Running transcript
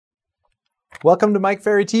Welcome to Mike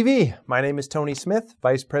Ferry TV. My name is Tony Smith,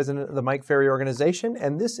 Vice President of the Mike Ferry Organization,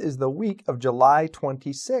 and this is the week of July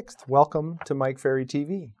 26th. Welcome to Mike Ferry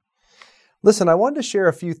TV. Listen, I wanted to share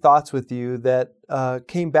a few thoughts with you that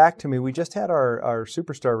came back to me. We just had our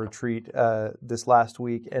Superstar Retreat this last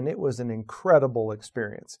week, and it was an incredible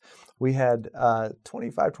experience. We had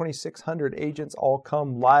 2,600 agents all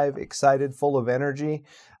come live, excited, full of energy.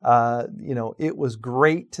 It was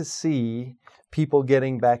great to see people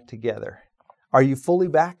getting back together. Are you fully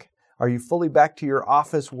back? Are you fully back to your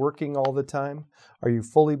office working all the time? Are you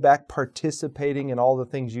fully back participating in all the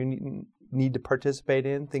things you need to participate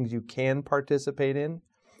in, things you can participate in?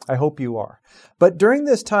 I hope you are. But during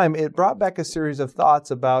this time, it brought back a series of thoughts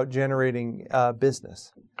about generating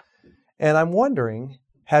business. And I'm wondering,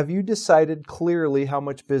 have you decided clearly how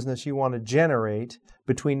much business you want to generate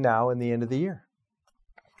between now and the end of the year?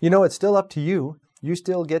 You know, it's still up to you. You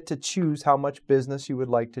still get to choose how much business you would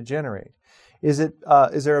like to generate. Is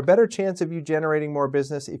there a better chance of you generating more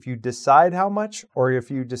business if you decide how much or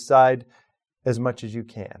if you decide as much as you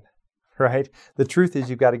can, right? The truth is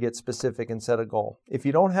you've got to get specific and set a goal. If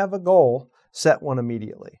you don't have a goal, set one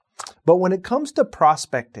immediately. But when it comes to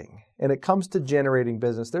prospecting and it comes to generating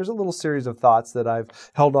business, there's a little series of thoughts that I've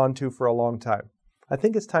held on to for a long time. I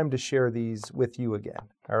think it's time to share these with you again,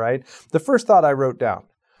 all right? The first thought I wrote down,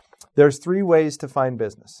 there's 3 ways to find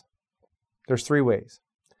business. There's 3 ways.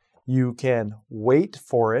 You can wait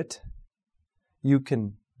for it, you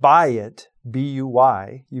can buy it,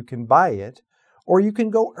 B-U-Y, you can buy it, or you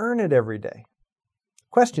can go earn it every day.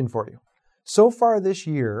 Question for you. So far this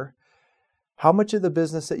year, how much of the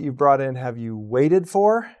business that you've brought in have you waited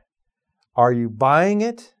for? Are you buying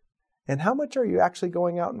it? And how much are you actually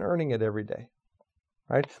going out and earning it every day?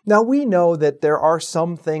 Right? Now, we know that there are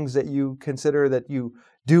some things that you consider that you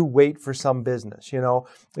do wait for some business. You know,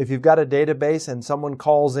 if you've got a database and someone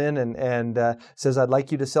calls in and says, I'd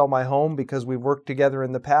like you to sell my home because we've worked together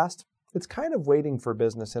in the past, it's kind of waiting for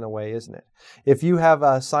business in a way, isn't it? If you have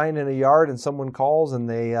a sign in a yard and someone calls and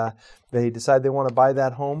they decide they want to buy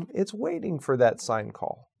that home, it's waiting for that sign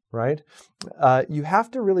call, right? You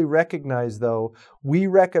have to really recognize, though, we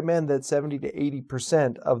recommend that 70 to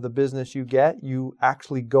 80% of the business you get, you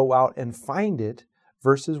actually go out and find it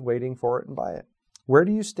versus waiting for it and buy it. Where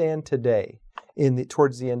do you stand today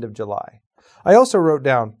towards the end of July? I also wrote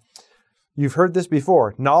down, you've heard this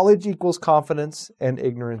before, knowledge equals confidence and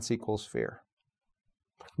ignorance equals fear.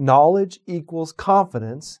 Knowledge equals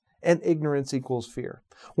confidence and ignorance equals fear.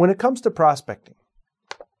 When it comes to prospecting,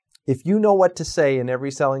 if you know what to say in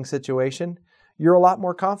every selling situation, you're a lot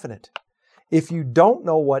more confident. If you don't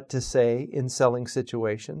know what to say in selling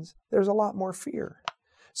situations, there's a lot more fear.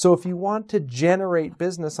 So if you want to generate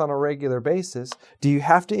business on a regular basis, do you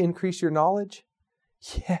have to increase your knowledge?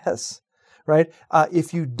 Yes, right?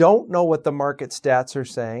 If you don't know what the market stats are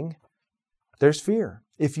saying, there's fear.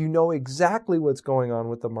 If you know exactly what's going on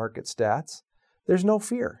with the market stats, there's no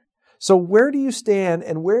fear. So where do you stand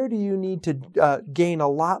and where do you need to gain a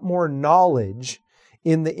lot more knowledge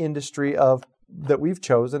in the industry that we've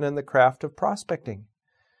chosen in the craft of prospecting?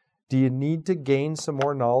 Do you need to gain some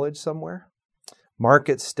more knowledge somewhere?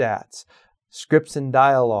 Market stats, scripts and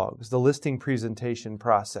dialogues, the listing presentation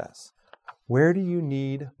process. Where do you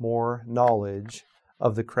need more knowledge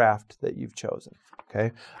of the craft that you've chosen?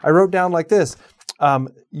 Okay, I wrote down like this.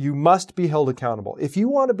 You must be held accountable. If you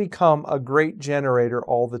want to become a great generator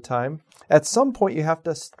all the time, at some point you have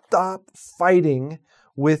to stop fighting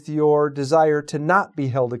with your desire to not be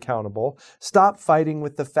held accountable. Stop fighting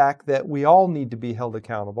with the fact that we all need to be held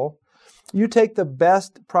accountable. You take the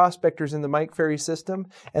best prospectors in the Mike Ferry system,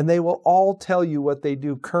 and they will all tell you what they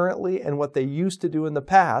do currently and what they used to do in the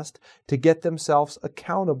past to get themselves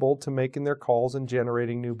accountable to making their calls and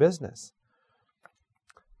generating new business.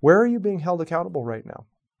 Where are you being held accountable right now?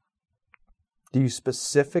 Do you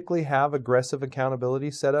specifically have aggressive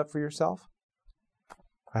accountability set up for yourself?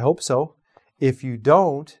 I hope so. If you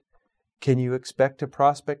don't, can you expect to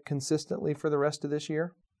prospect consistently for the rest of this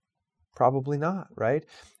year? Probably not, right?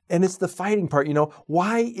 And it's the fighting part. You know,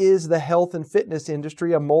 why is the health and fitness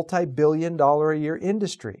industry a multi-billion-dollar a year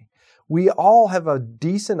industry? We all have a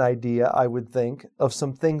decent idea, I would think, of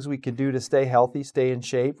some things we could do to stay healthy, stay in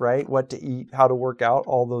shape, right? What to eat, how to work out,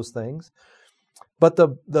 all those things. But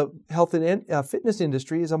the health and fitness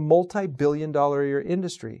industry is a multi-billion-dollar a year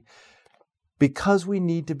industry because we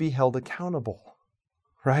need to be held accountable,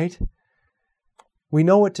 right? We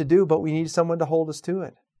know what to do, but we need someone to hold us to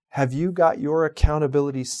it. Have you got your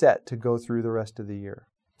accountability set to go through the rest of the year?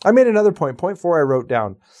 I made another point. Point 4 I wrote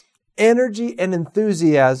down. Energy and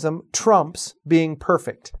enthusiasm trumps being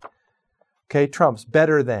perfect. Okay, trumps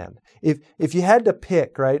better than. If you had to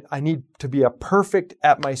pick, right, I need to be a perfect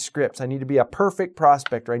at my scripts. I need to be a perfect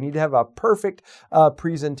prospector. I need to have a perfect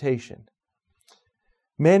presentation.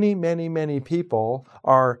 Many people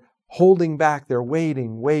are holding back. They're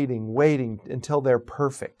waiting until they're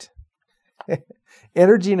perfect.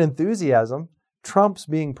 Energy and enthusiasm trumps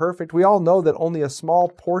being perfect. We all know that only a small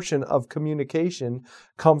portion of communication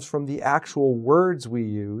comes from the actual words we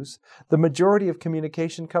use. The majority of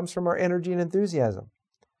communication comes from our energy and enthusiasm.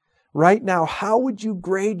 Right now, how would you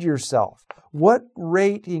grade yourself? What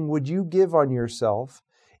rating would you give on yourself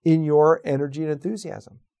in your energy and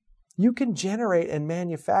enthusiasm? You can generate and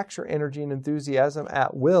manufacture energy and enthusiasm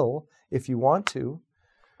at will if you want to.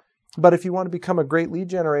 But if you want to become a great lead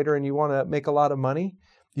generator and you want to make a lot of money,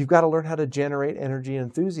 you've got to learn how to generate energy and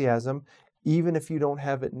enthusiasm even if you don't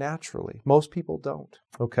have it naturally. Most people don't,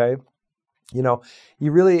 okay? You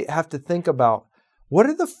really have to think about, what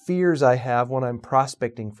are the fears I have when I'm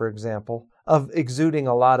prospecting, for example, of exuding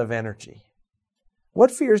a lot of energy?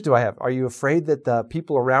 What fears do I have? Are you afraid that the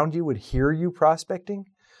people around you would hear you prospecting?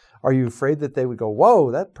 Are you afraid that they would go, whoa,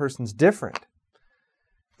 that person's different?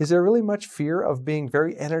 Is there really much fear of being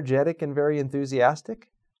very energetic and very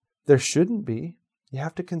enthusiastic? There shouldn't be. You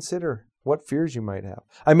have to consider what fears you might have.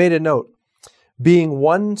 I made a note. Being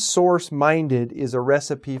one source minded is a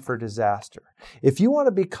recipe for disaster. If you want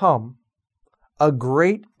to become a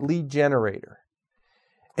great lead generator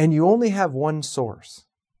and you only have one source,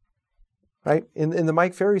 right? In the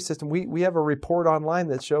Mike Ferry system, we have a report online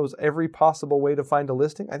that shows every possible way to find a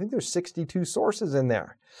listing. I think there's 62 sources in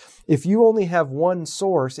there. If you only have one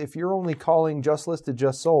source, if you're only calling Just Listed,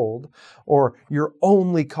 Just Sold, or you're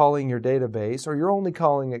only calling your database, or you're only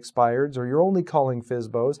calling expireds, or you're only calling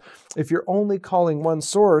FSBOs, if you're only calling one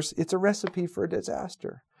source, it's a recipe for a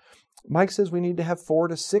disaster. Mike says we need to have 4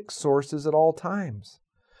 to 6 sources at all times.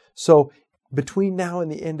 So between now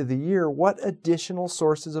and the end of the year, what additional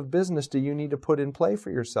sources of business do you need to put in play for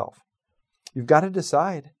yourself? You've got to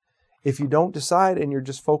decide. If you don't decide and you're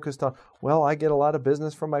just focused on, well, I get a lot of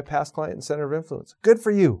business from my past client and center of influence, good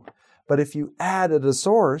for you. But if you added a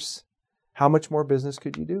source, how much more business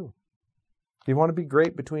could you do? If you want to be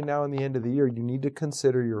great between now and the end of the year, you need to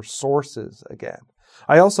consider your sources again.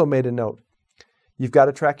 I also made a note. You've got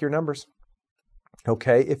to track your numbers.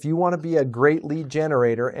 Okay, if you want to be a great lead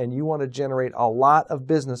generator and you want to generate a lot of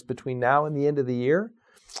business between now and the end of the year,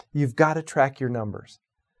 you've got to track your numbers.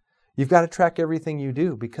 You've got to track everything you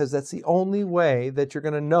do because that's the only way that you're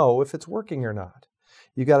going to know if it's working or not.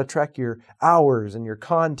 You've got to track your hours and your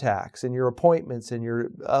contacts and your appointments and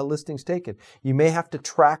your listings taken. You may have to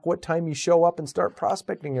track what time you show up and start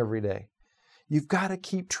prospecting every day. You've got to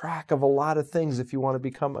keep track of a lot of things if you want to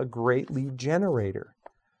become a great lead generator.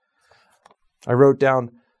 I wrote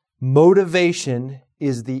down, motivation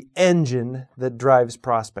is the engine that drives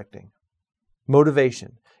prospecting.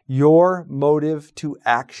 Motivation. Your motive to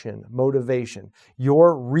action, motivation,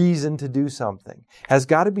 your reason to do something has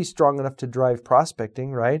got to be strong enough to drive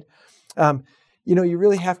prospecting, right? You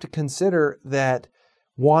really have to consider that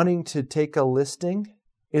wanting to take a listing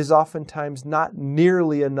is oftentimes not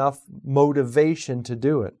nearly enough motivation to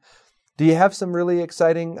do it. Do you have some really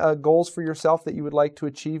exciting goals for yourself that you would like to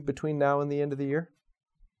achieve between now and the end of the year?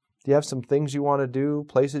 Do you have some things you want to do,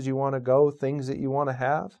 places you want to go, things that you want to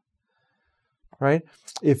have? Right?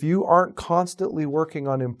 If you aren't constantly working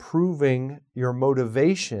on improving your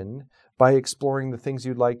motivation by exploring the things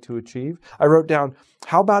you'd like to achieve, I wrote down,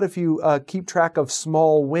 how about if you keep track of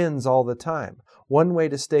small wins all the time? One way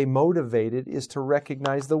to stay motivated is to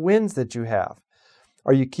recognize the wins that you have.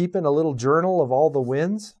 Are you keeping a little journal of all the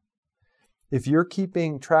wins? If you're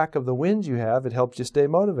keeping track of the wins you have, it helps you stay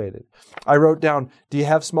motivated. I wrote down, do you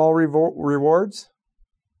have small rewards?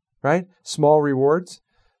 Right? Small rewards.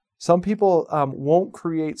 Some people won't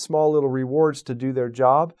create small little rewards to do their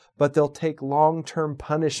job, but they'll take long-term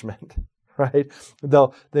punishment, right?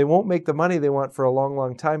 They won't make the money they want for a long,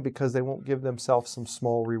 long time because they won't give themselves some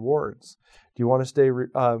small rewards. Do you want to stay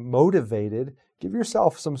motivated? Give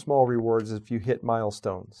yourself some small rewards if you hit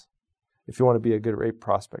milestones, if you want to be a good rate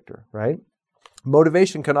prospector, right?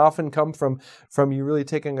 Motivation can often come from you really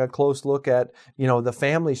taking a close look at, the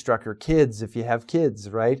family structure, kids, if you have kids,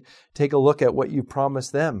 right? Take a look at what you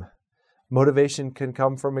promised them. Motivation can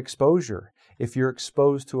come from exposure. If you're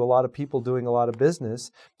exposed to a lot of people doing a lot of business,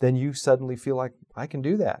 then you suddenly feel like, I can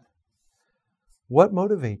do that. What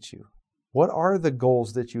motivates you? What are the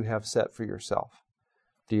goals that you have set for yourself?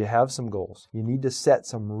 Do you have some goals? You need to set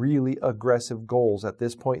some really aggressive goals at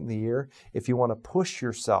this point in the year if you want to push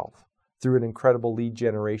yourself through an incredible lead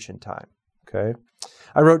generation time, okay?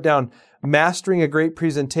 I wrote down, mastering a great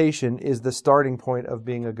presentation is the starting point of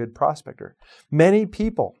being a good prospector. Many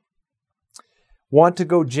people want to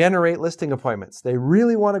go generate listing appointments. They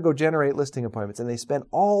really want to go generate listing appointments, and they spend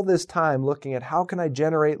all this time looking at how can I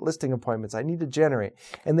generate listing appointments? I need to generate.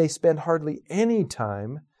 And they spend hardly any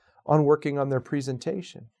time on working on their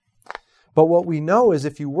presentation. But what we know is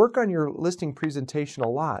if you work on your listing presentation a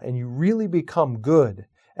lot and you really become good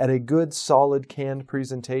at a good, solid, canned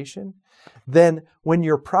presentation, then when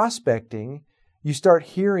you're prospecting, you start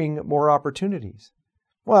hearing more opportunities.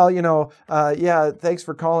 Well, thanks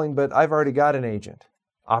for calling, but I've already got an agent.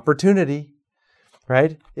 Opportunity,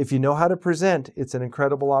 right? If you know how to present, it's an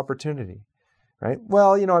incredible opportunity, right?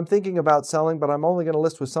 Well, I'm thinking about selling, but I'm only going to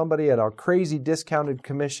list with somebody at a crazy discounted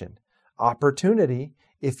commission. Opportunity.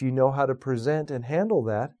 If you know how to present and handle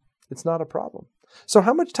that, it's not a problem. So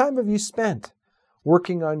how much time have you spent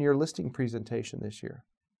working on your listing presentation this year?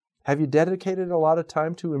 Have you dedicated a lot of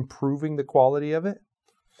time to improving the quality of it?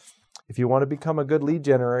 If you want to become a good lead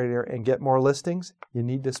generator and get more listings, you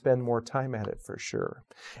need to spend more time at it for sure.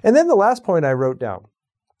 And then the last point I wrote down,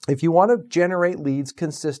 if you want to generate leads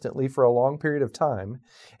consistently for a long period of time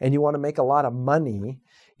and you want to make a lot of money,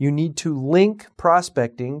 you need to link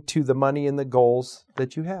prospecting to the money and the goals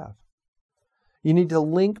that you have. You need to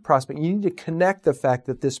link prospecting. You need to connect the fact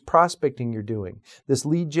that this prospecting you're doing, this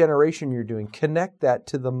lead generation you're doing, connect that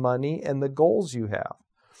to the money and the goals you have.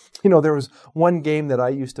 There was one game that I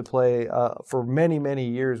used to play for many, many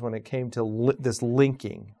years when it came to this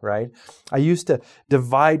linking, right? I used to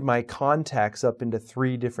divide my contacts up into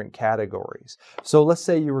 3 different categories. So let's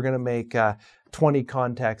say you were going to make 20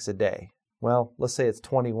 contacts a day. Well, let's say it's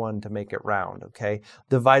 21 to make it round, okay?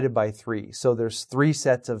 Divided by 3. So there's 3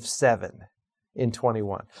 sets of 7 in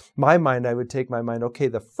 21. I would take my mind, okay,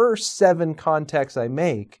 the first 7 contacts I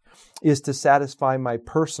make is to satisfy my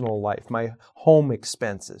personal life, my home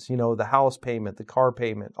expenses, the house payment, the car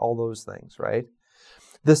payment, all those things, right?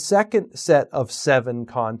 The second set of 7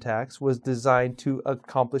 contacts was designed to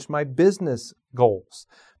accomplish my business goals,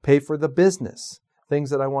 pay for the business, things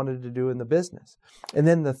that I wanted to do in the business. And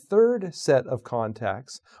then the third set of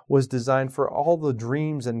contacts was designed for all the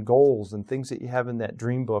dreams and goals and things that you have in that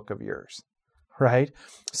dream book of yours, right?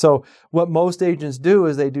 So what most agents do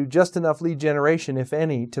is they do just enough lead generation, if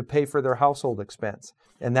any, to pay for their household expense.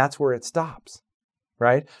 And that's where it stops,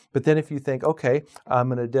 right? But then if you think, okay, I'm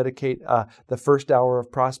going to dedicate the first hour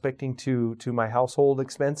of prospecting to my household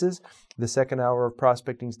expenses, the second hour of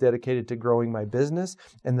prospecting is dedicated to growing my business,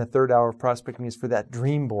 and the third hour of prospecting is for that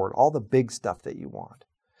dream board, all the big stuff that you want.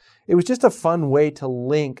 It was just a fun way to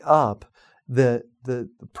link up the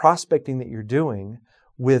prospecting that you're doing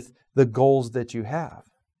with the goals that you have.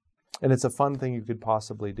 And it's a fun thing you could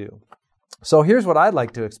possibly do. So here's what I'd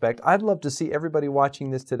like to expect. I'd love to see everybody watching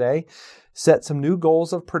this today set some new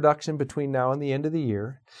goals of production between now and the end of the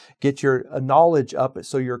year. Get your knowledge up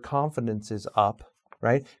so your confidence is up,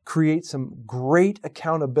 right? Create some great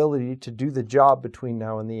accountability to do the job between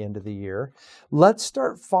now and the end of the year. Let's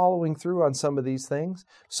start following through on some of these things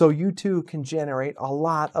so you too can generate a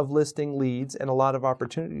lot of listing leads and a lot of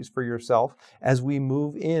opportunities for yourself as we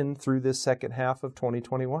move in through this second half of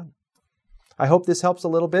 2021. I hope this helps a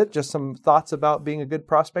little bit. Just some thoughts about being a good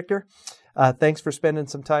prospector. Thanks for spending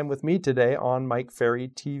some time with me today on Mike Ferry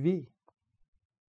TV.